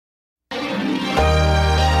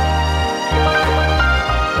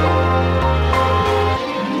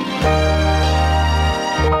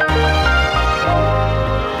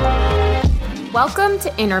Welcome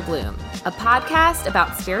to Inner Bloom, a podcast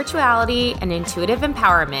about spirituality and intuitive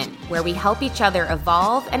empowerment where we help each other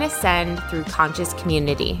evolve and ascend through conscious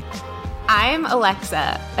community. I'm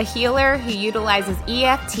Alexa, a healer who utilizes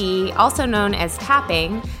EFT, also known as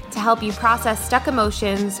tapping, to help you process stuck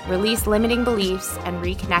emotions, release limiting beliefs, and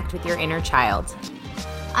reconnect with your inner child.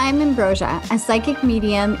 I'm Ambrosia, a psychic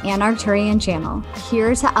medium and Arcturian channel,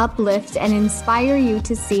 here to uplift and inspire you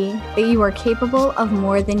to see that you are capable of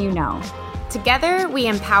more than you know. Together, we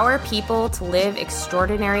empower people to live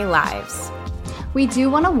extraordinary lives. We do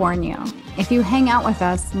want to warn you, if you hang out with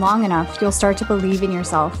us long enough, you'll start to believe in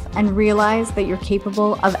yourself and realize that you're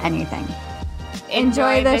capable of anything.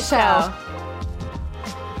 Enjoy the show.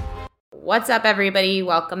 What's up, everybody?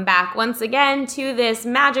 Welcome back once again to this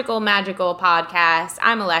magical podcast.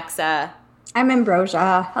 I'm Alexa. I'm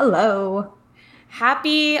Ambrosia. Hello.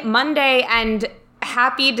 Happy Monday and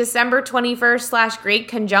happy December 21st / Great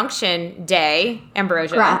Conjunction Day,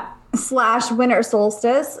 Ambrosia. / winter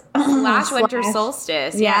solstice. / winter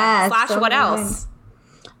solstice. Yeah. Yes, / what else?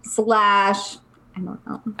 / I don't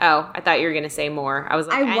know. Oh, I thought you were going to say more. I was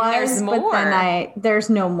like, there's more. But then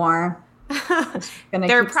there's no more.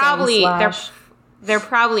 There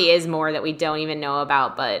probably is more that we don't even know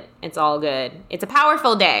about, but it's all good. It's a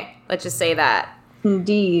powerful day. Let's just say that.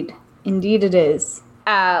 Indeed it is.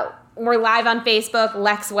 We're live on Facebook.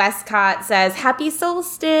 Lex Westcott says, Happy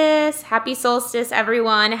solstice,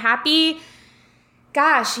 everyone.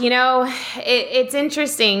 Gosh, it's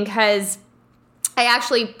interesting because I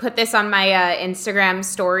actually put this on my Instagram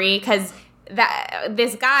story because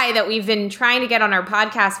this guy that we've been trying to get on our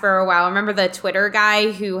podcast for a while, remember the Twitter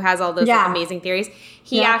guy who has all those amazing theories?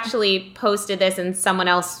 He actually posted this and someone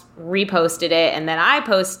else reposted it, and then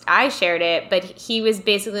I shared it, but he was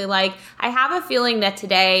basically like, I have a feeling that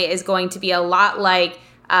today is going to be a lot like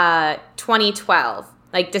 2012.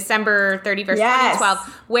 Like December 31st,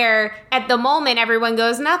 2012, where at the moment everyone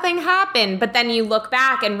goes, nothing happened. But then you look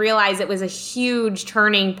back and realize it was a huge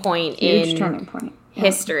turning point in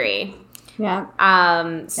history.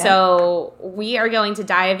 Yeah. So we are going to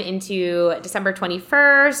dive into December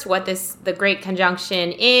 21st, what the Great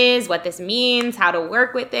Conjunction is, what this means, how to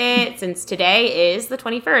work with it, since today is the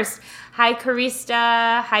 21st. Hi,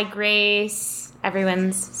 Karista. Hi, Grace.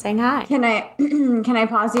 Everyone's saying hi. Can I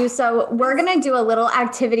pause you? So we're going to do a little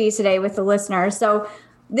activity today with the listeners. So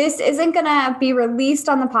this isn't going to be released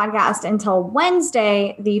on the podcast until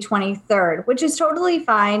Wednesday, the 23rd, which is totally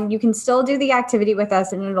fine. You can still do the activity with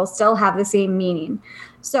us and it'll still have the same meaning.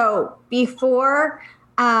 So before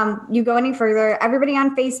you go any further, everybody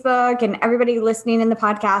on Facebook and everybody listening in the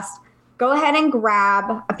podcast, go ahead and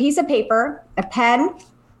grab a piece of paper, a pen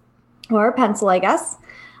or a pencil, I guess.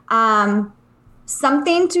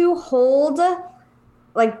 Something to hold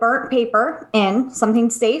like burnt paper in, something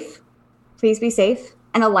safe. Please be safe.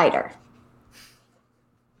 And a lighter.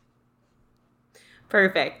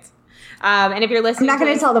 Perfect. And if you're listening, I'm not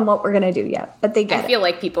going to tell them what we're going to do yet, but they get it. I feel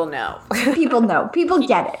like people know. People know. People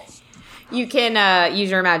get it. You can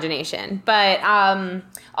use your imagination. But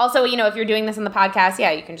also, if you're doing this on the podcast,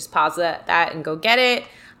 you can just pause that and go get it.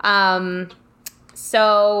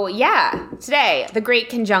 Today, the Great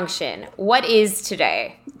Conjunction. What is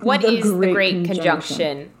today? What is the Great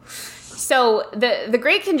Conjunction? So the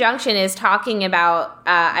Great Conjunction is talking about,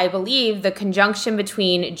 I believe, the conjunction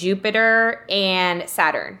between Jupiter and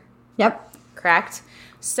Saturn. Yep. Correct?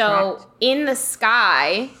 So in the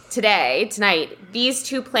sky tonight, these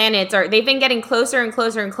two planets they've been getting closer and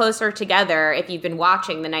closer and closer together. If you've been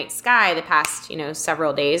watching the night sky the past,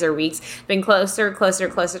 several days or weeks, been closer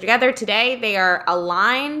together. Today they are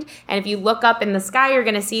aligned. And if you look up in the sky, you're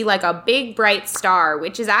going to see like a big bright star,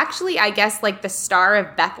 which is actually, I guess, like the Star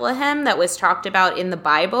of Bethlehem that was talked about in the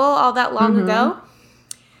Bible all that long ago.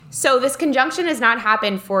 So this conjunction has not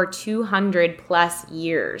happened for 200 plus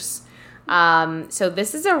years. So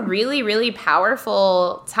this is a really, really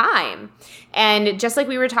powerful time. And just like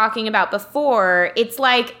we were talking about before, it's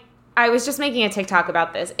like, I was just making a TikTok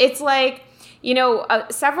about this. It's like,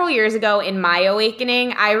 several years ago in my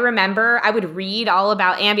awakening, I remember I would read all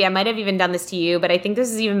about, Ambi, I might have even done this to you, but I think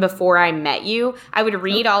this is even before I met you. I would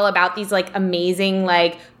read all about these like amazing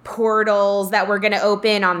like portals that were going to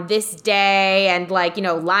open on this day and like,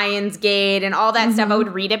 Lionsgate and all that stuff. I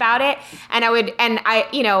would read about it and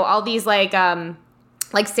all these like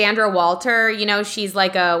Sandra Walter, she's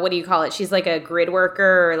like what do you call it? She's like a grid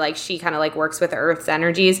worker, or like she kind of like works with Earth's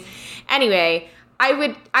energies. Anyway, I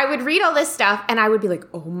would read all this stuff and I would be like,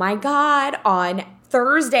 oh my God, on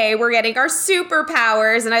Thursday, we're getting our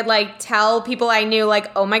superpowers. And I'd like tell people I knew, like,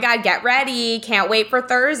 oh my God, get ready. Can't wait for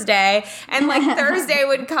Thursday. And like Thursday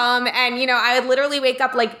would come and, you know, I would literally wake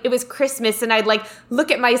up like it was Christmas and I'd like look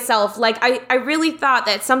at myself. Like I really thought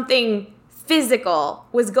that something physical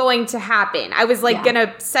was going to happen. I was like going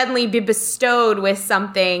to suddenly be bestowed with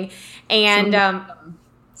something. And,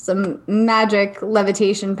 some magic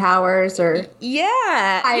levitation powers or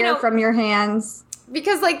fire from your hands.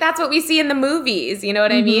 Because, like, that's what we see in the movies. You know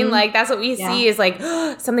what I mean? Like, that's what we see is, like,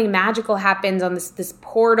 something magical happens on this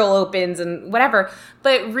portal opens and whatever.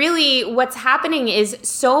 But really what's happening is it's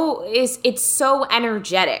so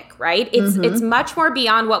energetic, right? It's much more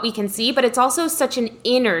beyond what we can see, but it's also such an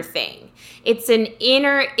inner thing.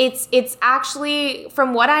 It's actually,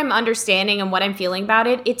 from what I'm understanding and what I'm feeling about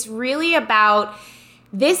it, it's really about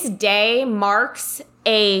this day marks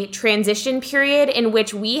a transition period in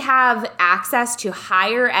which we have access to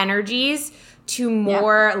higher energies, to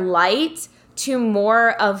more light, to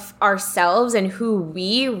more of ourselves and who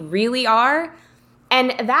we really are. And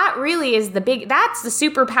that really is that's the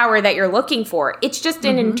superpower that you're looking for. It's just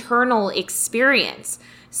an internal experience.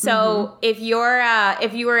 So if you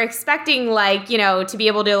were expecting, like, you know, to be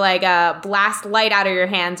able to like blast light out of your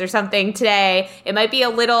hands or something today, it might be a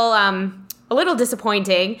little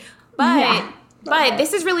disappointing, but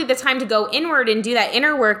this is really the time to go inward and do that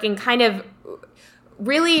inner work and kind of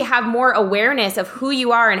really have more awareness of who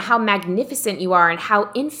you are and how magnificent you are and how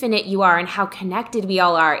infinite you are and how connected we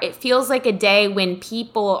all are. It feels like a day when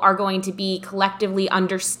people are going to be collectively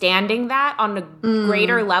understanding that on a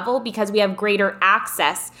greater level because we have greater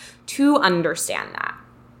access to understand that.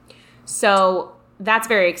 So that's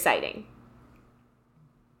very exciting.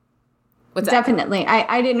 What's that? Definitely.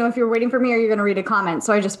 I didn't know if you were waiting for me or you're going to read a comment,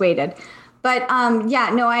 so I just waited. But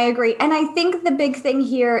I agree. And I think the big thing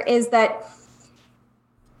here is that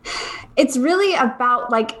it's really about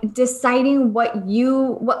like deciding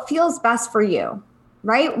what feels best for you,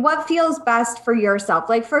 right? What feels best for yourself.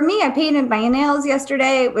 Like for me, I painted my nails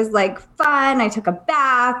yesterday. It was like fun. I took a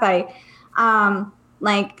bath. I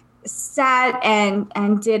sat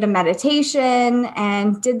and did a meditation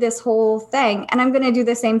and did this whole thing. And I'm going to do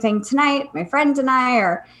the same thing tonight. My friend and I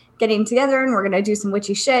are getting together and we're going to do some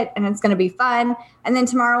witchy shit and it's going to be fun. And then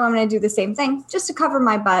tomorrow I'm going to do the same thing just to cover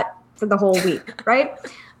my butt for the whole week. Right.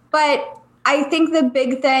 But I think the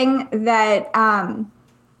big thing that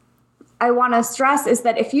I want to stress is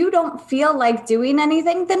that if you don't feel like doing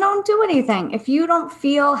anything, then don't do anything. If you don't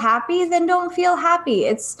feel happy, then don't feel happy.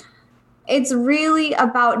 It's really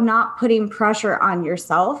about not putting pressure on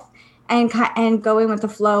yourself and going with the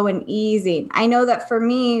flow and easing. I know that for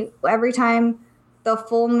me, every time the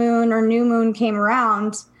full moon or new moon came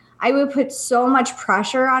around, I would put so much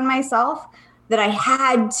pressure on myself that I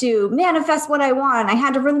had to manifest what I want. I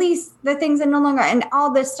had to release the things that no longer, and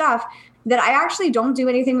all this stuff that I actually don't do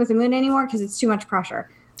anything with the moon anymore because it's too much pressure.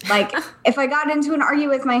 Like if I got into an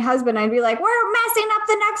argument with my husband, I'd be like, we're messing up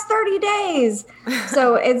the next 30 days.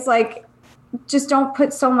 So it's like, just don't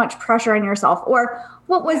put so much pressure on yourself. Or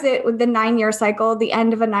what was it with the 9-year cycle, the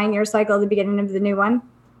end of a 9-year cycle, the beginning of the new one?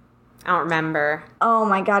 I don't remember. Oh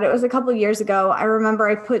my God. It was a couple of years ago. I remember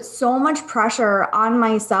I put so much pressure on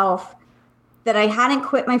myself that I hadn't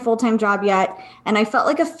quit my full-time job yet. And I felt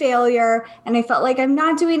like a failure. And I felt like I'm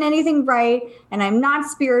not doing anything right. And I'm not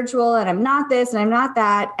spiritual. And I'm not this and I'm not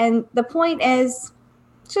that. And the point is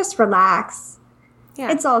just relax.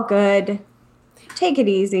 Yeah. It's all good. Take it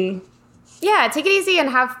easy. Yeah, take it easy and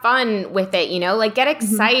have fun with it, you know, like get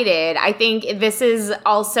excited. I think this is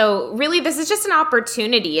also really, this is just an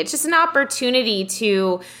opportunity. It's just an opportunity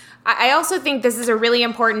to, I also think this is a really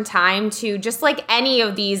important time to, just like any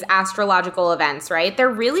of these astrological events, right? They're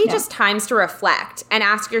really just times to reflect and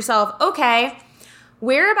ask yourself, okay,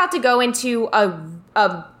 we're about to go into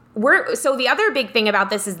so the other big thing about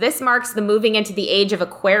this is this marks the moving into the age of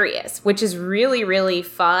Aquarius, which is really, really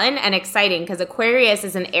fun and exciting because Aquarius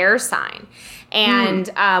is an air sign.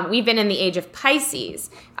 And we've been in the age of Pisces,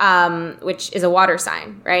 which is a water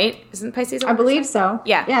sign, right? Isn't Pisces a water I believe sign? So.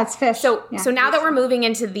 Yeah, it's fish. So now that we're moving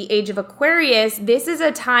into the age of Aquarius, this is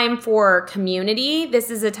a time for community. This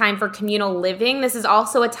is a time for communal living. This is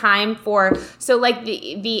also a time for, so like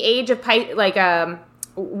the age of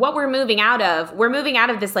what we're moving out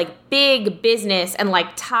of this like big business and like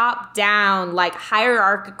top down, like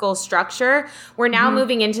hierarchical structure. We're now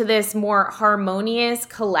moving into this more harmonious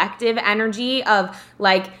collective energy of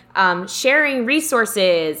like sharing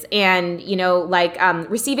resources and, you know, like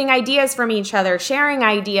receiving ideas from each other, sharing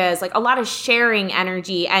ideas, like a lot of sharing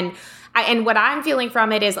energy. And what I'm feeling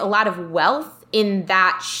from it is a lot of wealth in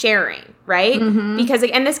that sharing, right? Because,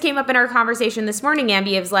 and this came up in our conversation this morning,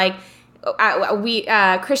 Ambi, of like,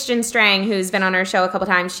 Christian Strang, who's been on our show a couple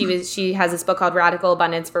times, she has this book called Radical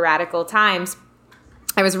Abundance for Radical Times.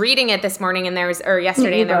 I was reading it this morning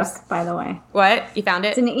yesterday. An ebook, by the way. What? You found it?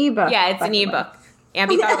 It's an ebook. Yeah, it's an ebook.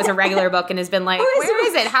 Ambi thought it was a regular book and has been like, where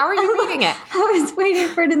is it? How are you reading it? I was waiting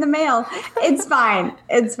for it in the mail. It's fine.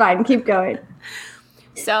 It's fine. Keep going.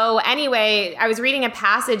 So anyway, I was reading a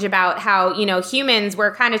passage about how, humans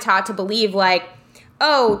were kind of taught to believe like,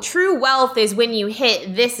 oh, true wealth is when you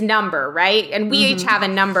hit this number, right? And we each have a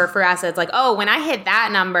number for us. It's like, oh, when I hit that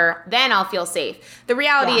number, then I'll feel safe. The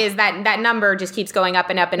reality is that number just keeps going up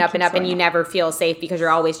and up and up and up, and you never feel safe because you're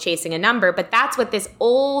always chasing a number. But that's what this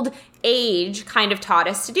old age kind of taught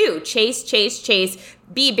us to do. Chase, chase, chase,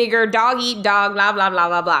 be bigger, dog eat dog, blah, blah, blah,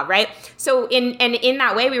 blah, blah, right? So in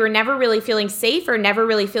that way, we were never really feeling safe or never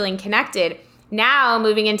really feeling connected. Now,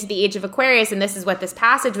 moving into the age of Aquarius, and this is what this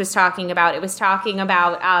passage was talking about, it was talking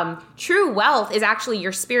about true wealth is actually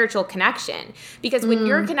your spiritual connection. Because when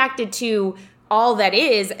you're connected to all that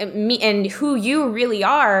is and who you really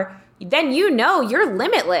are, then you're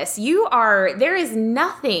limitless. There is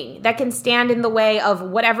nothing that can stand in the way of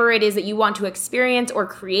whatever it is that you want to experience or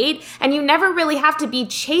create. And you never really have to be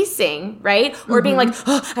chasing, right? Or being like,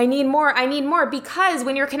 oh, I need more. Because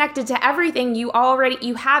when you're connected to everything, you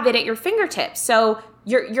have it at your fingertips. So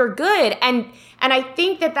you're good. And I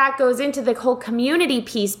think that goes into the whole community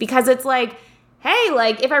piece, because it's like, hey,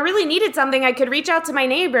 like if I really needed something, I could reach out to my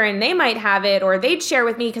neighbor and they might have it, or they'd share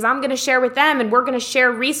with me because I'm going to share with them, and we're going to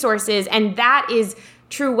share resources. And that is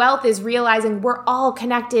true wealth, is realizing we're all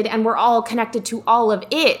connected and we're all connected to all of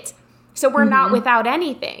it. So we're not without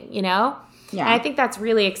anything, Yeah. And I think that's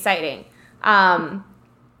really exciting. The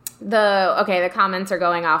comments are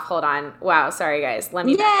going off. Hold on. Wow. Sorry, guys. Let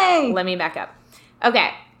me back up. Okay.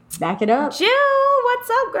 Back it up. Jill, what's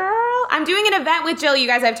up, girl? I'm doing an event with Jill. You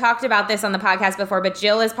guys, I've talked about this on the podcast before, but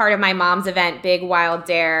Jill is part of my mom's event, Big Wild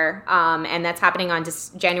Dare, and that's happening on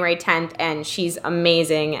January 10th, and she's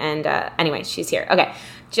amazing, and anyway, she's here. Okay.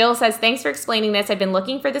 Jill says, thanks for explaining this. I've been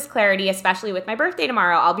looking for this clarity, especially with my birthday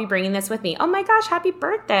tomorrow. I'll be bringing this with me. Oh my gosh, happy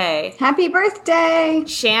birthday. Happy birthday.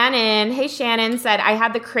 Shannon, hey Shannon, said, I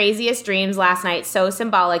had the craziest dreams last night. So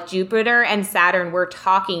symbolic. Jupiter and Saturn were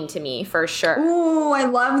talking to me for sure. Ooh, I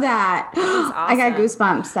love that. Awesome. I got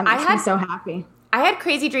goosebumps. That makes me so happy. I had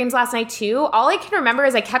crazy dreams last night too. All I can remember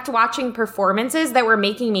is I kept watching performances that were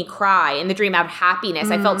making me cry in the dream out of happiness.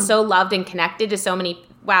 I felt so loved and connected to so many.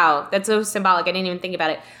 Wow, that's so symbolic. I didn't even think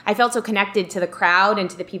about it. I felt so connected to the crowd and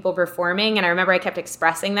to the people performing. And I remember I kept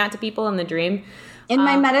expressing that to people in the dream. In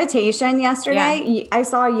my meditation yesterday, I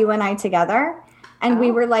saw you and I together. And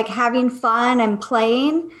we were like having fun and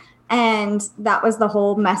playing. And that was the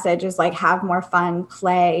whole message, is like, have more fun,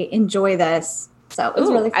 play, enjoy this. So it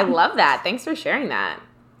was really fun. I love that. Thanks for sharing that.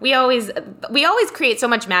 We always create so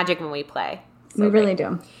much magic when we play. We really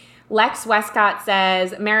do. Lex Westcott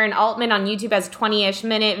says, Marin Altman on YouTube has a 20-ish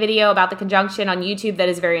minute video about the conjunction on YouTube that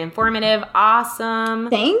is very informative. Awesome.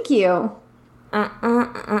 Thank you. Oh,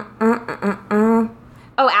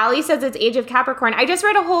 Allie says it's Age of Capricorn. I just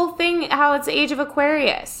read a whole thing how it's Age of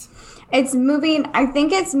Aquarius. It's moving. I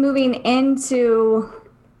think it's moving into.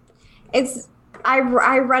 I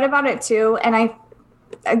read about it too, and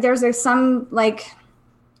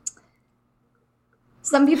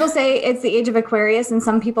some people say it's the Age of Aquarius and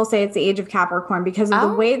some people say it's the Age of Capricorn, because of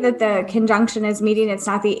the way that the conjunction is meeting. It's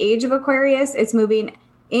not the Age of Aquarius. It's moving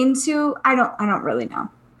into, I don't really know.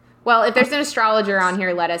 Well, if there's an astrologer on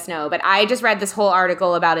here, let us know. But I just read this whole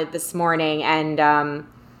article about it this morning, and I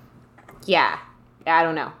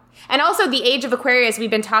don't know. And also the Age of Aquarius,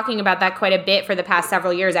 we've been talking about that quite a bit for the past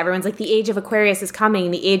several years. Everyone's like, the Age of Aquarius is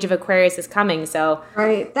coming. The Age of Aquarius is coming. So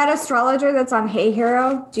right. That astrologer that's on Hey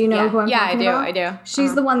Hero, do you know who I'm talking about? I do.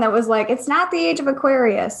 She's the one that was like, it's not the Age of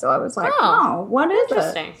Aquarius. So I was like, what is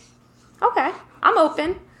interesting. Okay. I'm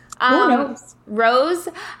open. Who knows? Rose,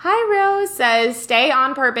 hi Rose, says, stay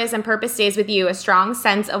on purpose and purpose stays with you. A strong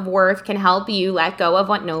sense of worth can help you let go of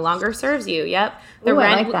what no longer serves you. Yep. I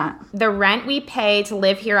like that. The rent we pay to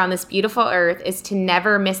live here on this beautiful earth is to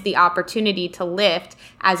never miss the opportunity to lift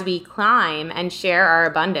as we climb and share our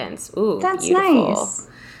abundance. Ooh, that's beautiful. Nice.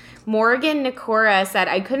 Morgan Nikora said,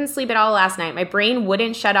 I couldn't sleep at all last night. My brain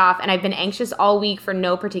wouldn't shut off, and I've been anxious all week for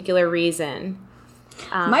no particular reason.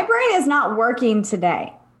 My brain is not working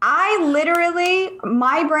today.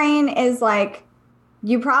 My brain is like,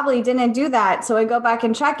 you probably didn't do that. So I go back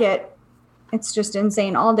and check it. It's just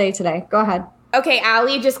insane all day today. Go ahead. Okay,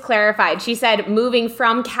 Allie just clarified. She said moving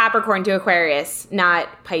from Capricorn to Aquarius, not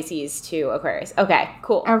Pisces to Aquarius. Okay,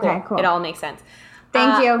 cool. Okay, cool. It all makes sense.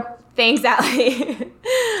 Thank you. Thanks, Allie.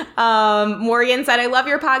 Morgan said, I love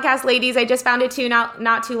your podcast, ladies. I just found it too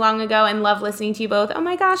not too long ago and love listening to you both. Oh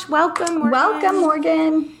my gosh, welcome, Morgan. Welcome,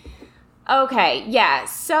 Morgan. Okay, yeah.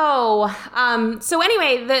 So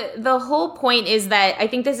anyway, the whole point is that I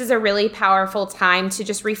think this is a really powerful time to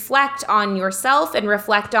just reflect on yourself and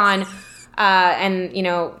reflect on, and you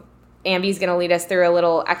know, Ambi's going to lead us through a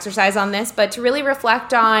little exercise on this, but to really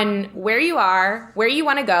reflect on where you are, where you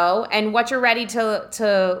want to go, and what you're ready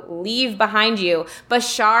to leave behind you.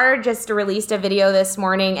 Bashar just released a video this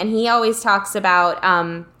morning, and he always talks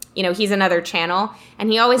about, you know, he's another channel,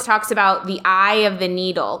 and he always talks about the eye of the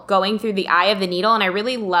needle, going through the eye of the needle, and I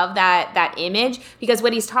really love that image, because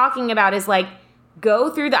what he's talking about is like, go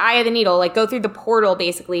through the eye of the needle, like go through the portal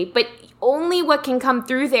basically, but only what can come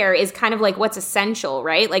through there is kind of like what's essential,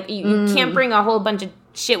 right? Like you can't bring a whole bunch of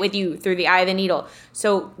shit with you through the eye of the needle.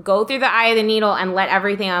 So go through the eye of the needle and let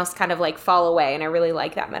everything else kind of like fall away. And I really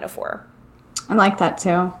like that metaphor. I like that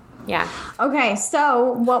too. Yeah. Okay,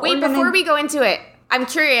 so before we go into it, I'm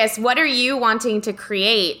curious, what are you wanting to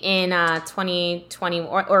create in 2020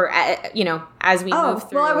 or you know, as we move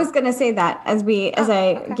through? Well, I was going to say that as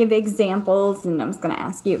I give examples, and I was going to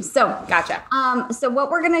ask you. So, gotcha. So what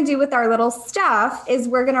we're going to do with our little stuff is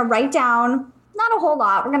we're going to write down, not a whole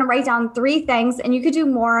lot. We're going to write down 3 things, and you could do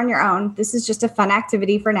more on your own. This is just a fun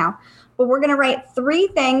activity for now. But we're going to write 3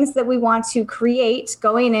 things that we want to create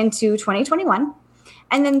going into 2021,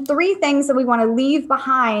 and then 3 things that we want to leave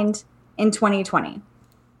behind in 2020.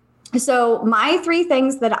 So my 3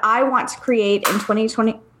 things that I want to create in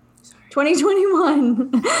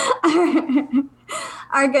 2021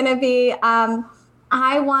 are going to be,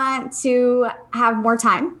 I want to have more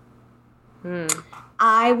time.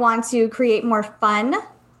 I want to create more fun.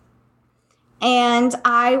 And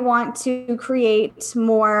I want to create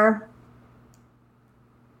more,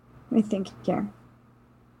 let me think here.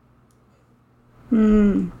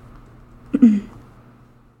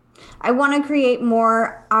 I want to create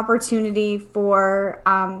more opportunity for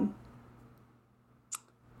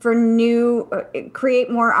new. Create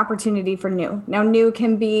more opportunity for new. Now, new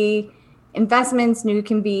can be investments, new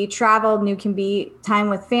can be travel, new can be time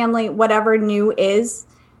with family, whatever new is,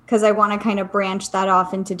 because I want to kind of branch that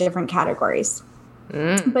off into different categories.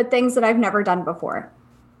 But things that I've never done before.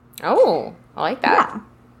 Oh, I like that.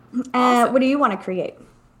 Yeah. Awesome. What do you want to create?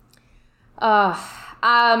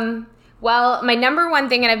 Well, my number one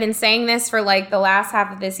thing, and I've been saying this for like the last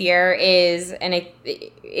half of this year, is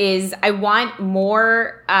I want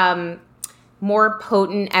more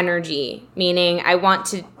potent energy, meaning I want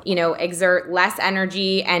to, you know, exert less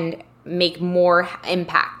energy and make more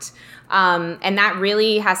impact. And that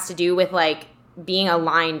really has to do with like being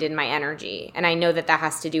aligned in my energy. And I know that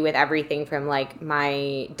has to do with everything from like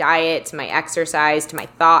my diet to my exercise to my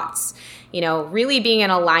thoughts. You know, really being in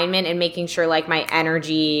alignment and making sure like my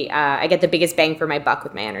energy, I get the biggest bang for my buck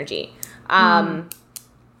with my energy. I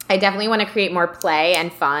definitely want to create more play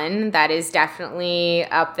and fun. That is definitely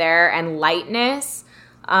up there, and lightness.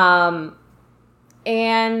 And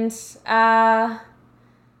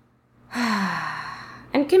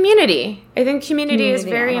community. I think community is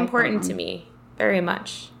very important to me. Very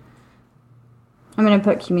much. I'm going to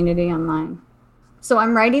put community online. So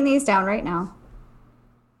I'm writing these down right now.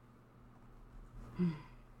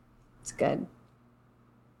 It's good.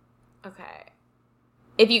 Okay.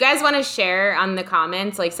 If you guys want to share on the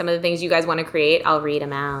comments, like some of the things you guys want to create, I'll read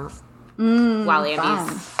them out while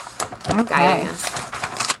Andy's guiding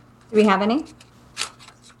us. Do we have any?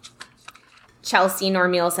 Chelsea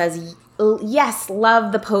Normiel says, yes,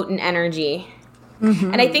 love the potent energy.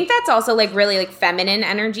 And I think that's also like really like feminine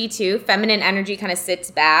energy too. Feminine energy kind of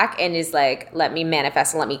sits back and is like, let me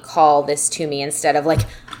manifest and let me call this to me, instead of like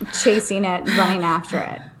chasing it, running after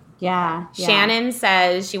it. Yeah. Shannon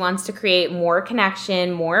says she wants to create more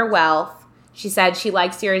connection, more wealth. She said she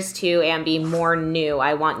likes yours too, Ambi, more new.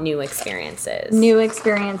 I want new experiences. New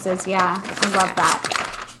experiences, yeah. I love that.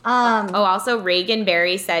 Also Reagan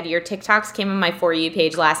Berry said, your TikToks came on my For You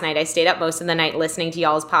page last night. I stayed up most of the night listening to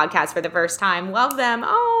y'all's podcast for the first time. Love them.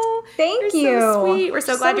 Oh, thank you. So sweet. We're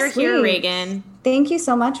so glad you're here, Reagan. Thank you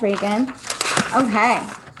so much, Reagan. Okay.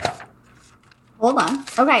 Hold on.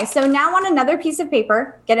 Okay, so now on another piece of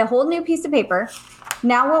paper, get a whole new piece of paper.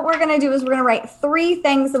 Now what we're going to do is we're going to write 3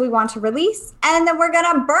 things that we want to release, and then we're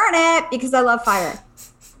going to burn it because I love fire.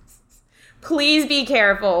 Please be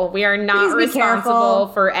careful. We are not responsible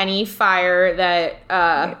for any fire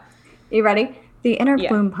that... You ready? The Inner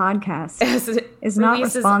Bloom podcast is not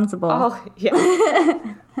responsible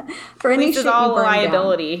for any shit all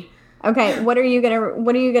liability. Down. Okay, what are you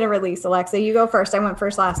gonna release, Alexa? You go first. I went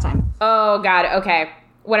first last time. Oh God. Okay.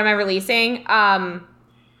 What am I releasing?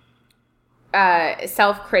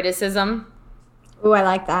 Self-criticism. Ooh, I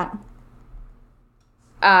like that.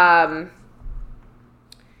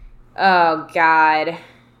 Oh God.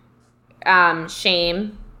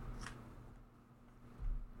 Shame.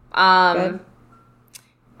 Good.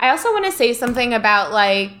 I also want to say something about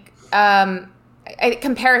like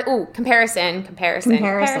comparison.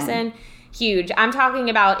 Huge. I'm talking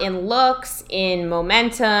about in looks, in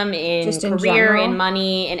momentum, in Just in career, general. in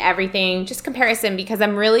money, in everything. Just comparison, because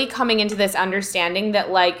I'm really coming into this understanding that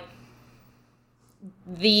like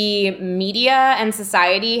the media and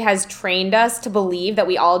society has trained us to believe that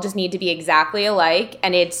we all just need to be exactly alike,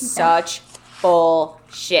 and it's such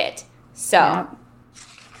bullshit. So,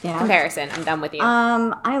 Yeah. comparison. I'm done with you.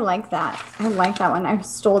 I like that. I like that one. I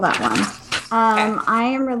stole that one. Okay. I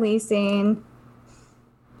am releasing.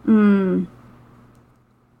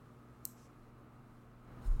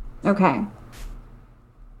 Okay.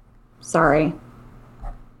 Sorry.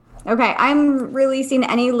 Okay, I'm releasing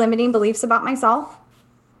any limiting beliefs about myself.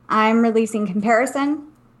 I'm releasing comparison.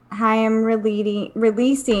 I am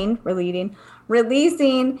releasing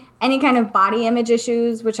any kind of body image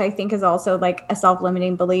issues, which I think is also like a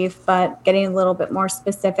self-limiting belief, but getting a little bit more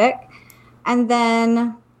specific. And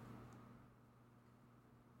then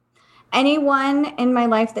anyone in my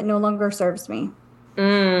life that no longer serves me,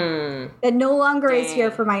 that no longer is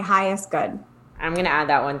here for my highest good. I'm going to add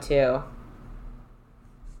that one too.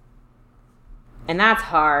 And that's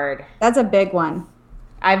hard. That's a big one.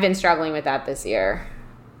 I've been struggling with that this year.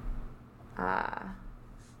 I'm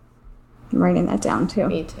writing that down too.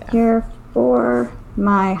 Me too. Here for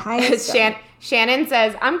my highest good. Shannon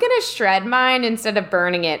says, I'm going to shred mine instead of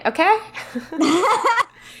burning it, okay?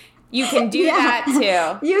 You can do that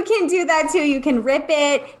too. You can do that too. You can rip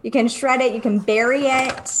it. You can shred it. You can bury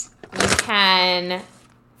it. You can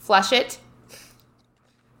flush it.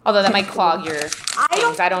 Although that might clog your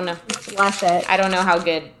things. I don't know. Flush it. I don't know how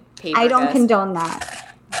good paper I don't does. condone that.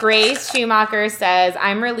 Grace Schumacher says,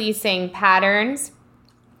 I'm releasing patterns,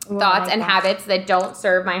 thoughts, and habits that don't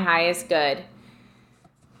serve my highest good.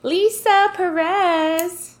 Lisa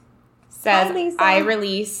Perez says, Hi, Lisa. I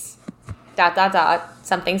release ...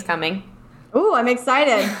 Something's coming. Ooh, I'm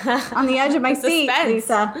excited. On the edge of my seat, Suspense.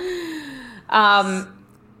 Lisa.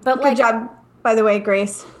 But Good job, by the way,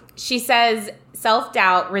 Grace. She says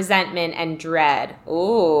self-doubt, resentment, and dread.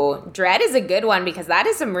 Ooh, dread is a good one because that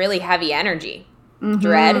is some really heavy energy.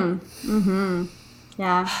 Dread.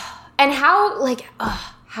 Yeah. And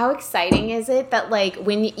how exciting is it that like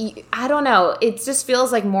when you, I don't know, it just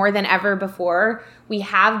feels like more than ever before we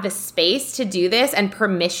have the space to do this and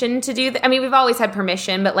permission to do that. I mean, we've always had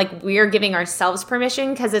permission, but like we're giving ourselves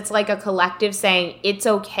permission because it's like a collective saying it's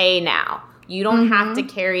okay now. You don't have to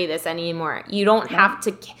carry this anymore. You don't have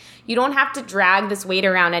to drag this weight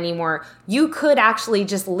around anymore. You could actually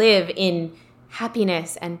just live in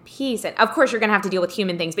happiness and peace. And of course you're going to have to deal with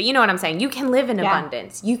human things, but you know what I'm saying? You can live in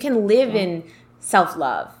abundance. You can live in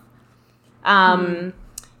self-love.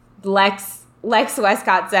 Lex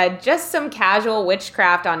Westcott said, just some casual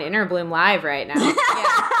witchcraft on Inner Bloom Live right now.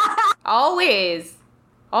 Yeah. Always.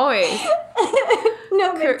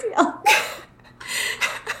 No big deal.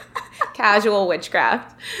 Casual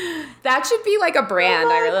witchcraft. That should be like a brand.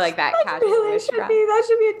 I really like that. Casual witchcraft. That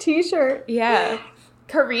should be a t-shirt. Yeah.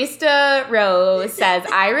 Karista Rose says,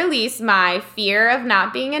 I release my fear of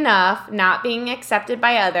not being enough, not being accepted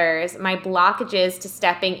by others, my blockages to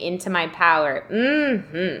stepping into my power.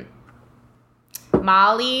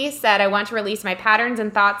 Molly said, I want to release my patterns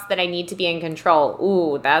and thoughts that I need to be in control.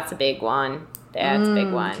 Ooh, that's a big one. That's a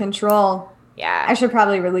big one. Control. Yeah. I should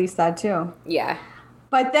probably release that too. Yeah.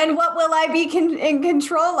 But then what will I be in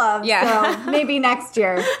control of? Yeah. So maybe next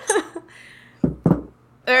year.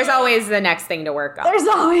 There's always the next thing to work on. There's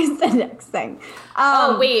always the next thing.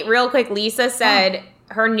 Oh, wait, real quick. Lisa said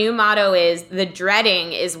her new motto is, the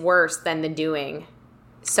dreading is worse than the doing.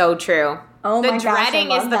 So true. Oh the my gosh, I dreading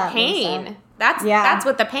love is the that, pain. Lisa. That's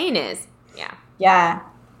what the pain is. Yeah. Yeah.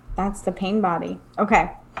 That's the pain body.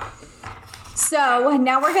 Okay. So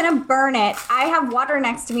now we're going to burn it. I have water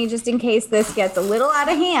next to me just in case this gets a little out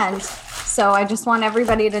of hand. So I just want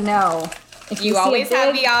everybody to know. If You always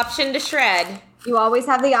have the option to shred. You always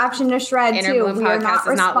have the option to shred Inner too. Bloom We are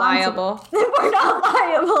Podcast is not liable. We're not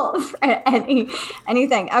liable for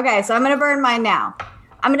anything. Okay, so I'm going to burn mine now.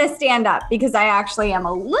 I'm going to stand up because I actually am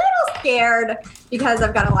a little scared because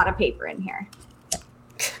I've got a lot of paper in here.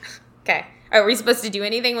 Okay. Are we supposed to do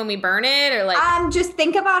anything when we burn it, or like? Just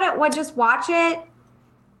think about it. Just watch it.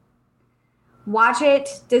 Watch it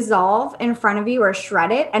dissolve in front of you, or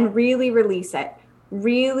shred it, and really release it.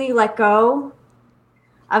 Really let go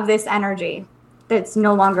of this energy that's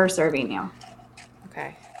no longer serving you.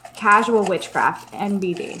 Okay. casual witchcraft,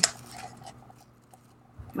 NBD.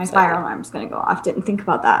 My fire alarm's going to go off. Didn't think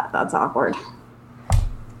about that. That's awkward.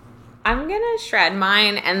 I'm going to shred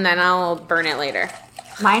mine and then I'll burn it later.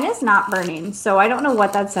 Mine is not burning, so I don't know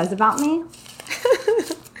what that says about me.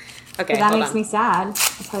 Okay, but that makes me sad.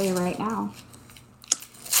 I'll tell you right now.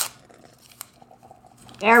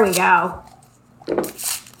 There we go.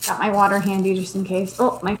 Got my water handy just in case.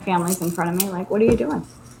 Oh, my family's in front of me. Like, what are you doing?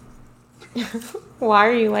 Why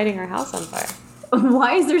are you lighting our house on fire?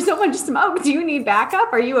 Why is there so much smoke? Do you need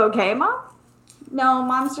backup? Are you okay, Mom? No,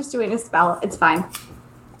 Mom's just doing a spell. It's fine.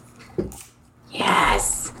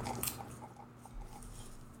 Yes.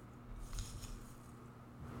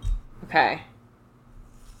 Okay.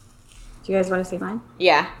 Do you guys want to see mine?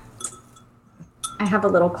 Yeah. I have a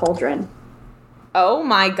little cauldron. Oh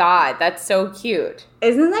my God, that's so cute.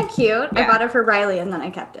 Isn't that cute? Yeah. I bought it for Riley and then I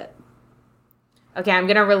kept it. Okay, I'm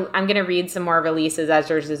gonna read some more releases as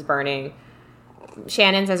yours is burning.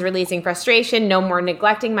 Shannon says, releasing frustration, no more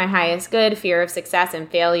neglecting my highest good, fear of success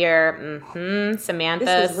and failure. Samantha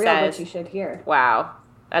this is real, says, what you should hear. Wow,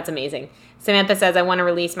 that's amazing. Samantha says, I want to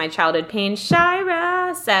release my childhood pain.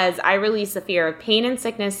 Shira says, I release the fear of pain and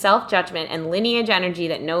sickness, self-judgment, and lineage energy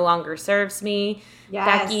that no longer serves me.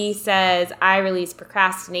 Yes. Becky says, I release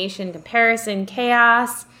procrastination, comparison,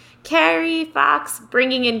 chaos. Carrie Fox,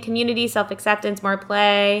 bringing in community, self-acceptance, more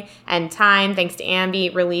play, and time, thanks to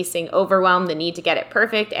Ambi, releasing overwhelm, the need to get it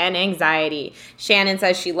perfect, and anxiety. Shannon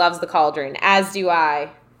says she loves the cauldron, as do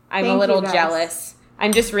I. I'm a little jealous.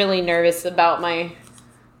 I'm just really nervous about my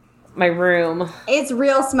room. It's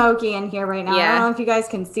real smoky in here right now. Yeah. I don't know if you guys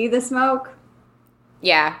can see the smoke.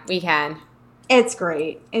 Yeah, we can. It's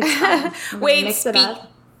great. It's fun. Wait, mix it up.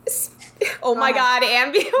 Oh my God,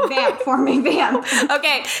 Ambi. Vamp for me, vamp.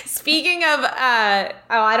 Okay, speaking of,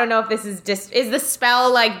 I don't know if this is just, is the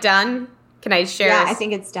spell like done? Can I share Yeah, this? I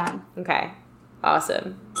think it's done. Okay,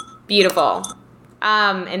 awesome. Beautiful.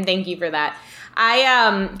 And thank you for that.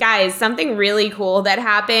 Guys, something really cool that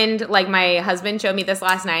happened, like my husband showed me this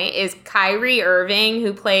last night, is Kyrie Irving,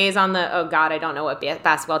 who plays on I don't know what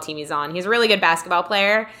basketball team he's on. He's a really good basketball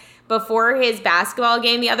player. Before his basketball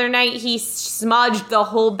game the other night, he smudged the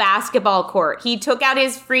whole basketball court. He took out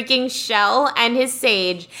his freaking shell and his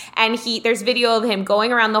sage, and there's video of him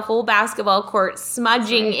going around the whole basketball court,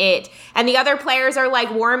 smudging it. And the other players are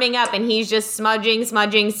like warming up, and he's just smudging.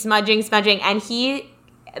 And he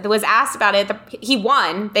was asked about it. He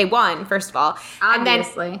won. They won, first of all.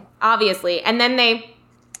 Obviously. And then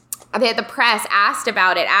the press asked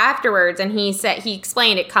about it afterwards, and he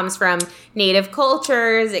explained it comes from native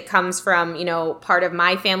cultures. It comes from, part of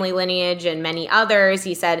my family lineage and many others.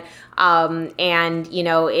 He said,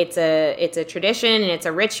 it's a tradition and it's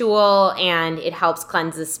a ritual, and it helps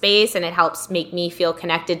cleanse the space, and it helps make me feel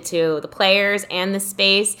connected to the players and the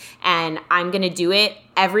space. And I'm going to do it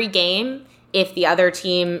every game if the other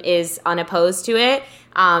team is unopposed to it.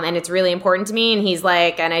 And it's really important to me. And he's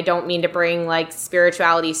like, and I don't mean to bring like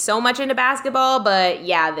spirituality so much into basketball, but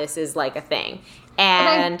yeah, this is like a thing.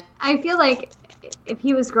 And I feel like if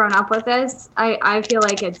he was grown up with this, I feel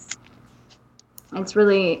like it's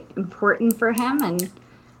really important for him. And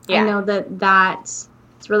I know that's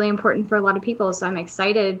really important for a lot of people. So I'm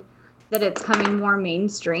excited that it's coming more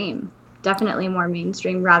mainstream, definitely more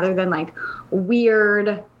mainstream, rather than like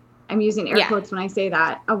weird, I'm using air quotes when I say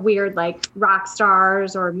that, a weird like rock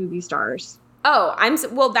stars or movie stars. Oh,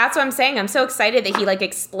 that's what I'm saying. I'm so excited that he like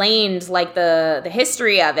explained like the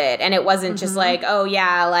history of it, and it wasn't just like, oh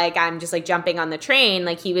yeah, like I'm just like jumping on the train.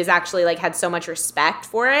 Like he was actually like had so much respect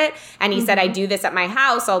for it, and he said, I do this at my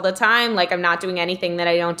house all the time. Like I'm not doing anything that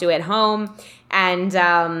I don't do at home, and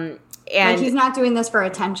like he's not doing this for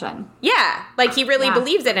attention. Yeah, like he really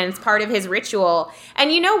believes it, and it's part of his ritual.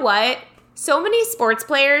 And you know what? So many sports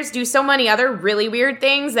players do so many other really weird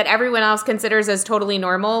things that everyone else considers as totally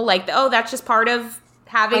normal. Like, that's just part of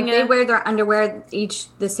having they wear their underwear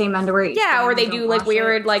the same underwear each time. Or they do like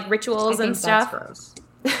weird like rituals and stuff. That's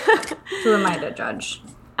gross. Who am I to judge?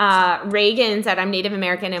 Reagan said, I'm Native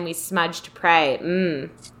American and we smudge to pray.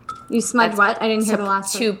 You smudge what? I didn't hear the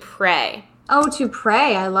last one. To pray. Oh, to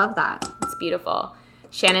pray. I love that. It's beautiful.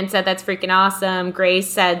 Shannon said, that's freaking awesome. Grace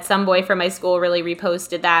said, some boy from my school really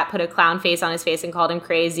reposted that, put a clown face on his face and called him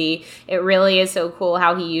crazy. It really is so cool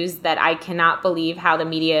how he used that. I cannot believe how the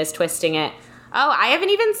media is twisting it. Oh, I haven't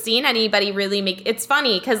even seen anybody really make... It's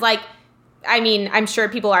funny because, like, I mean, I'm sure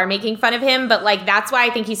people are making fun of him, but, like, that's why I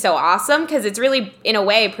think he's so awesome, because it's really, in a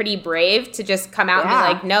way, pretty brave to just come out and be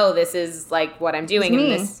like, no, this is, like, what I'm doing. It's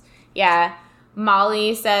me. And this... Yeah.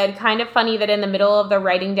 Molly said, kind of funny that in the middle of the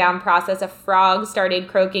writing down process, a frog started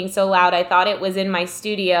croaking so loud I thought it was in my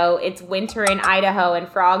studio. It's winter in Idaho and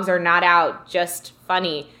frogs are not out. Just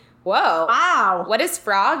funny. Whoa. Wow. What does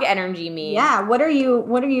frog energy mean? Yeah. What are you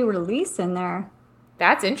releasing there?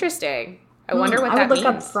 That's interesting. I wonder what that means. I would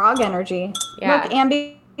look up frog energy. Yeah. Look,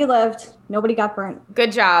 Ambi lived. Nobody got burnt.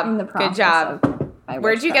 Good job. In the Good job.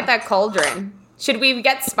 Where'd you get that cauldron? Should we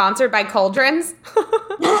get sponsored by cauldrons?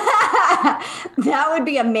 That would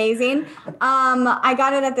be amazing. I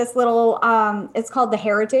got it at this little, it's called the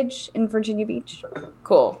Heritage in Virginia Beach.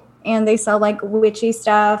 Cool. And they sell like witchy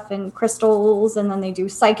stuff and crystals, and then they do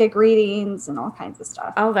psychic readings and all kinds of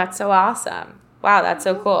stuff. Oh, that's so awesome. Wow, that's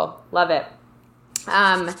so cool. Love it.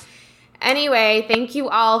 Anyway, thank you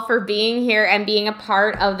all for being here and being a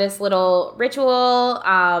part of this little ritual,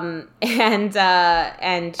 and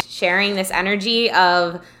sharing this energy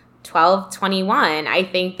of 12/21. I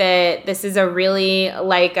think that this is a really,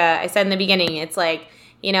 like I said in the beginning, it's like,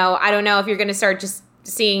 you know, I don't know if you're going to start just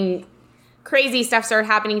seeing crazy stuff start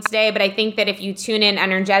happening today, but I think that if you tune in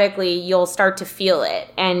energetically, you'll start to feel it,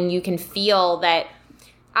 and you can feel that.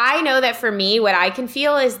 I know that for me, what I can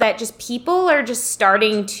feel is that just people are just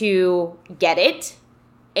starting to get it,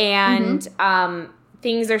 and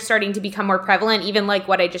things are starting to become more prevalent, even like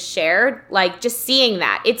what I just shared, like just seeing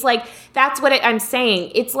that. It's like, that's what I'm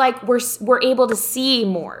saying. It's like we're able to see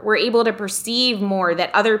more. We're able to perceive more that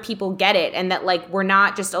other people get it, and that like we're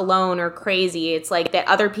not just alone or crazy. It's like that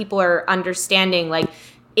other people are understanding, like,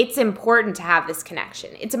 it's important to have this connection.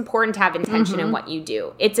 It's important to have intention in what you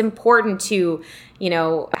do. It's important to, you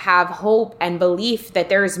know, have hope and belief that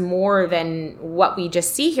there's more than what we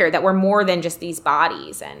just see here, that we're more than just these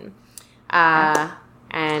bodies. And 100%.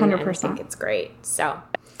 And I think it's great. So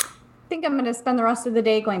I think I'm going to spend the rest of the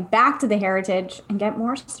day going back to the Heritage and get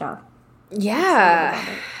more stuff. Yeah.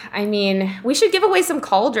 I mean, we should give away some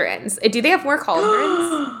cauldrons. Do they have more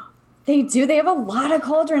cauldrons? They do. They have a lot of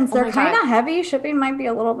cauldrons. Oh They're kind of heavy. Shipping might be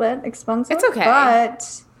a little bit expensive. It's okay.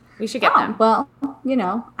 But we should get them. Well, you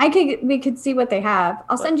know, we could see what they have.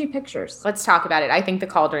 I'll send you pictures. Let's talk about it. I think the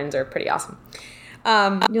cauldrons are pretty awesome.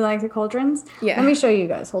 You like the cauldrons? Yeah. Let me show you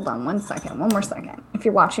guys. Hold on one more second. If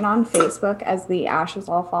you're watching on Facebook as the ashes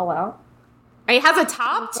all fall out. It has a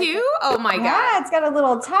top too? Oh my God. Yeah, it's got a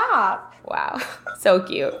little top. Wow. So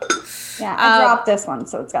cute. Yeah, I dropped this one,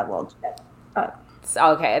 so it's got a little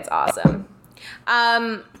Okay, it's awesome.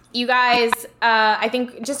 You guys, I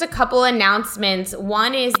think just a couple announcements.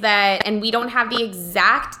 One is that, and we don't have the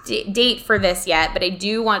exact date for this yet, but I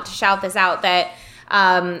do want to shout this out, that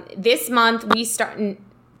this month we start...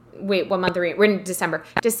 Wait, what month are we? We're in December.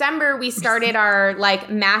 December, we started our like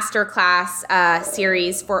masterclass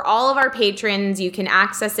series for all of our patrons. You can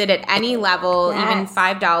access it at any level, even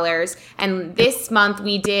 $5. And this month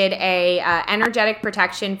we did a energetic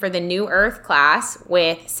protection for the New Earth class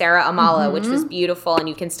with Sarah Amala, which was beautiful. And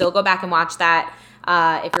you can still go back and watch that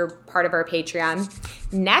if you're part of our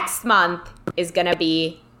Patreon. Next month is going to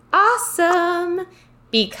be awesome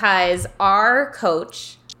because our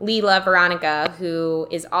coach, Leela Veronica, who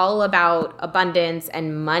is all about abundance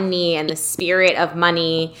and money and the spirit of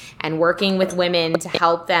money and working with women to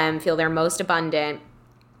help them feel their most abundant.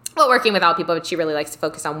 Well, working with all people, but she really likes to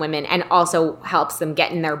focus on women, and also helps them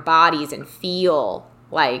get in their bodies and feel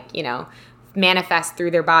like, you know, manifest through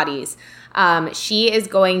their bodies. She is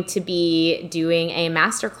going to be doing a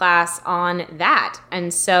masterclass on that.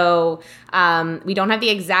 And so we don't have the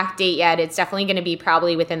exact date yet. It's definitely going to be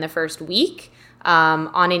probably within the first week.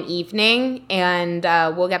 On an evening, and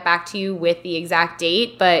we'll get back to you with the exact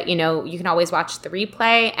date, but you know, you can always watch the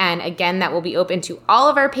replay, and again, that will be open to all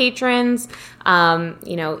of our patrons,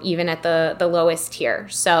 you know, even at the lowest tier.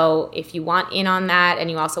 So if you want in on that, and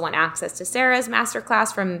you also want access to Sarah's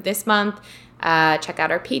masterclass from this month, check out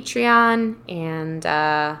our Patreon. And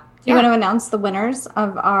you want to announce the winners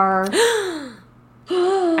of our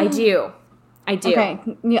I do okay,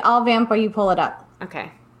 I'll vamp while you pull it up.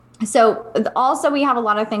 Okay. So also we have a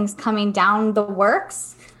lot of things coming down the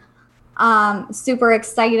works. Super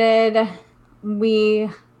excited. We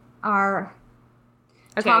are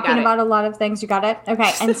talking about a lot of things. You got it?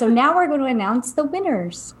 Okay. And so now we're going to announce the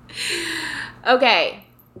winners. Okay.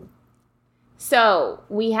 So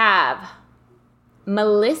we have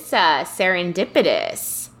Melissa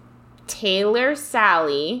Serendipitous, Taylor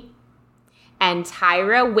Sally, and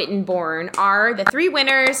Tyra Wittenborn are the three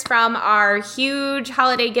winners from our huge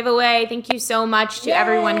holiday giveaway. Thank you so much to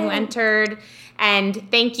everyone who entered. And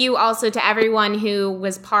thank you also to everyone who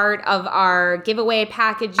was part of our giveaway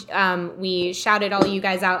package. We shouted all you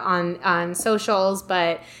guys out on socials,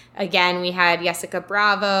 but again, we had Jessica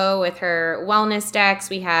Bravo with her wellness decks.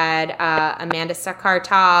 We had Amanda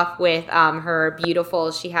Sakartoff with her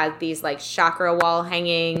beautiful, she had these like chakra wall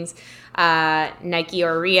hangings. Nike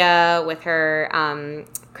Oria with her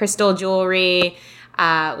crystal jewelry.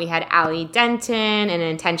 We had Allie Denton and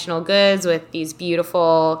Intentional Goods with these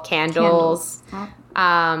beautiful candles.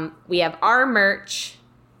 We have our merch.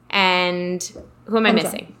 And who am I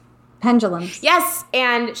missing? Pendulums. Yes,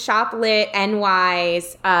 and Shop Lit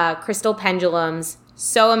NY's crystal pendulums.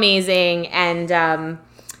 So amazing. And,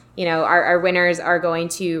 our winners are going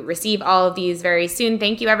to receive all of these very soon.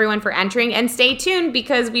 Thank you, everyone, for entering. And stay tuned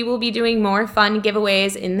because we will be doing more fun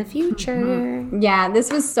giveaways in the future. Mm-hmm. Yeah,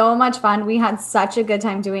 this was so much fun. We had such a good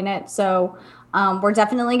time doing it. So we're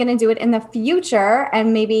definitely going to do it in the future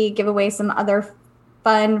and maybe give away some other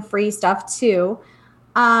fun, free stuff, too.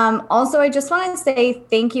 Also, I just want to say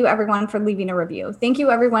thank you, everyone, for leaving a review. Thank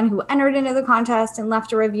you, everyone who entered into the contest and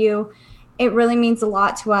left a review. It really means a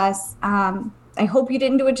lot to us. I hope you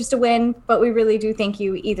didn't do it just to win, but we really do thank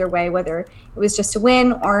you either way, whether it was just to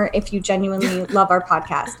win or if you genuinely love our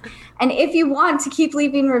podcast. And if you want to keep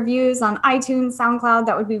leaving reviews on iTunes, SoundCloud,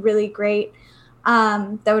 that would be really great.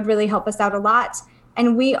 That would really help us out a lot.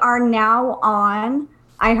 And we are now on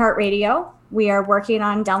iHeartRadio. We are working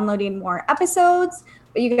on downloading more episodes,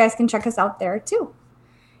 but you guys can check us out there too.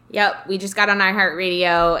 Yep, we just got on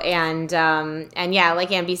iHeartRadio, and yeah, like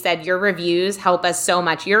Ambi said, your reviews help us so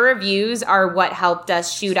much. Your reviews are what helped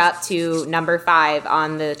us shoot up to number 5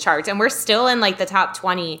 on the charts, and we're still in like the top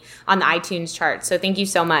 20 on the iTunes chart. So thank you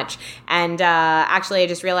so much. And actually, I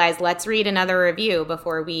just realized let's read another review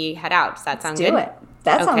before we head out. Does that sound good? Let's do it.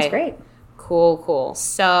 That sounds great. Cool.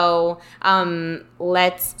 So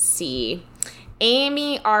let's see.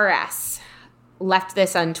 Amy RS left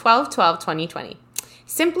this on 12/12/2020.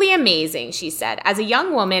 Simply amazing, she said. As a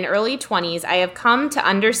young woman, early 20s, I have come to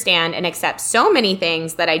understand and accept so many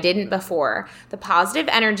things that I didn't before. The positive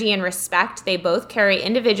energy and respect they both carry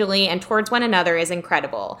individually and towards one another is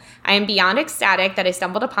incredible. I am beyond ecstatic that I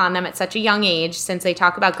stumbled upon them at such a young age, since they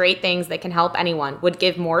talk about great things that can help anyone. Would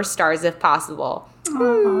give more stars if possible.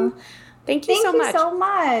 Thank you so much. Thank you so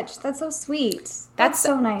much. That's so sweet. That's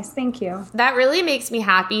so nice. Thank you. That really makes me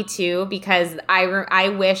happy, too, because I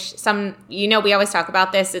wish some, we always talk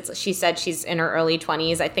about this. She said she's in her early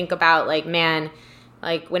 20s. I think about, like, man,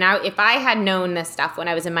 like, if I had known this stuff when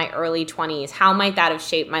I was in my early 20s, how might that have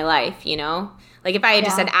shaped my life, Like, if I had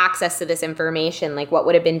just had access to this information, like, what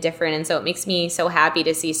would have been different? And so it makes me so happy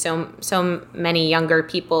to see so many younger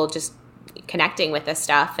people just connecting with this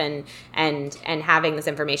stuff and having this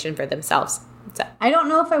information for themselves. So. I don't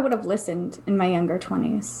know if I would have listened in my younger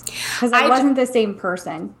 20s because I wasn't the same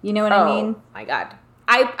person. You know what I mean? Oh my God.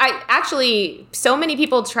 I actually, so many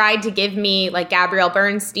people tried to give me like Gabrielle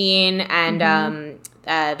Bernstein and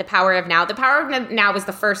The Power of Now. The Power of Now was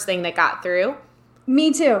the first thing that got through.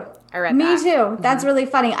 Me too. I read that. Me too. That's really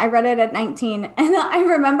funny. I read it at 19 and I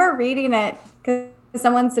remember reading it because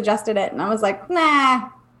someone suggested it and I was like, nah.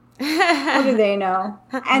 What do they know?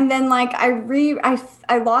 And then like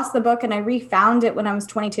I lost the book and I refound it when I was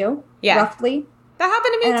 22. Yeah, roughly. That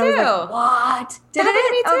happened to me too. I was like, what? Did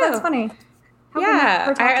it? Oh, that's funny.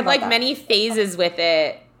 I had like many phases with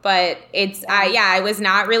it, but it's I was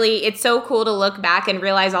not really. It's so cool to look back and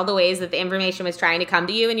realize all the ways that the information was trying to come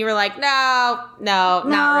to you, and you were like, no,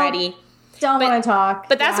 not ready. Don't want to talk.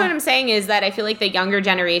 But that's what I'm saying is that I feel like the younger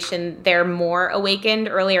generation, they're more awakened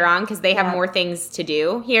earlier on because they have more things to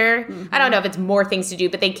do here. Mm-hmm. I don't know if it's more things to do,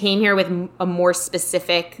 but they came here with a more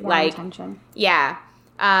specific, intention. Yeah.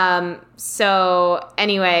 So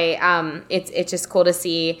anyway, it's just cool to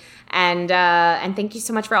see. And thank you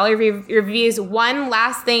so much for all your reviews. One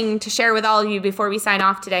last thing to share with all of you before we sign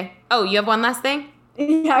off today. Oh, you have one last thing?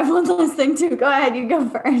 Yeah, I have one last thing too. Go ahead, you go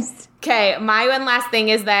first. Okay, my one last thing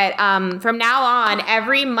is that from now on,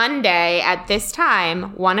 every Monday at this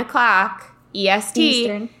time, 1:00 EST,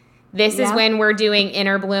 Eastern. This is when we're doing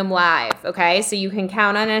Inner Bloom Live, okay? So you can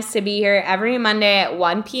count on us to be here every Monday at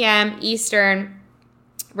 1 p.m. Eastern,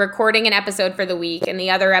 recording an episode for the week, and the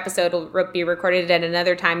other episode will be recorded at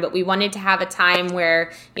another time, but we wanted to have a time where,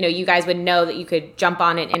 you guys would know that you could jump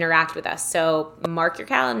on and interact with us. So mark your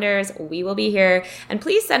calendars. We will be here. And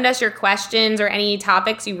please send us your questions or any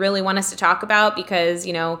topics you really want us to talk about because,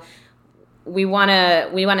 we want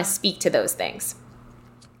to speak to those things.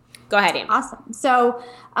 Go ahead, Amy. Awesome. So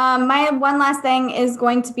my one last thing is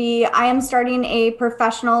going to be I am starting a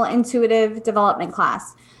professional intuitive development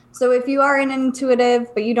class. So if you are an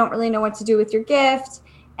intuitive, but you don't really know what to do with your gift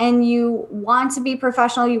and you want to be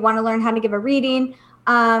professional, you want to learn how to give a reading,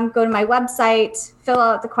 go to my website, fill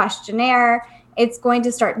out the questionnaire. It's going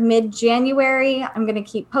to start mid-January. I'm going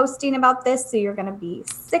to keep posting about this, so you're going to be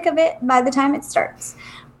sick of it by the time it starts.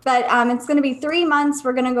 But it's going to be 3 months.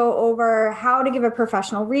 We're going to go over how to give a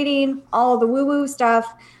professional reading, all the woo-woo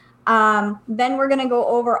stuff. Then we're going to go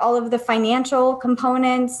over all of the financial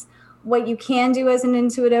components, what you can do as an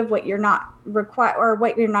intuitive, what you're not required or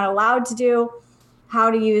what you're not allowed to do, how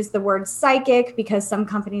to use the word psychic because some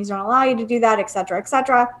companies don't allow you to do that, et cetera, et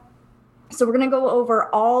cetera. So we're going to go over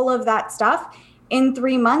all of that stuff in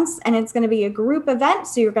 3 months, and it's going to be a group event.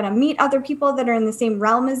 So you're going to meet other people that are in the same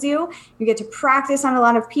realm as you. You get to practice on a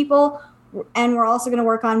lot of people, and we're also going to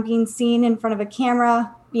work on being seen in front of a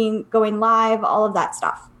camera, going live, all of that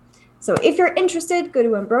stuff. So if you're interested, go to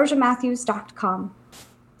ambrosiamatthews.com.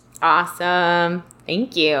 Awesome.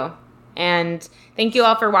 Thank you. And thank you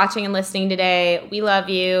all for watching and listening today. We love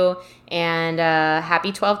you, and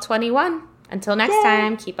happy 12/21. Until next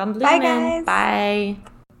time, keep on blooming. Bye, guys. Bye.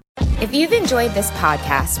 If you've enjoyed this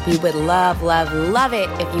podcast, we would love, love, love it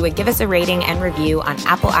if you would give us a rating and review on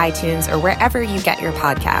Apple iTunes or wherever you get your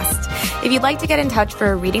podcast. If you'd like to get in touch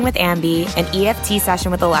for a reading with Ambi, an EFT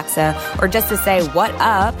session with Alexa, or just to say what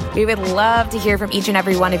up, we would love to hear from each and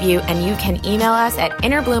every one of you, and you can email us at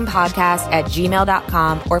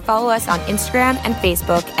innerbloom.podcast@gmail.com or follow us on Instagram and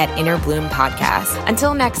Facebook at Innerbloom Podcast.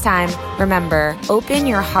 Until next time, remember, open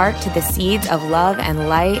your heart to the seeds of love and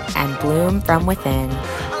light and bloom from within.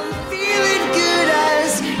 Feeling good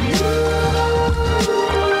as you.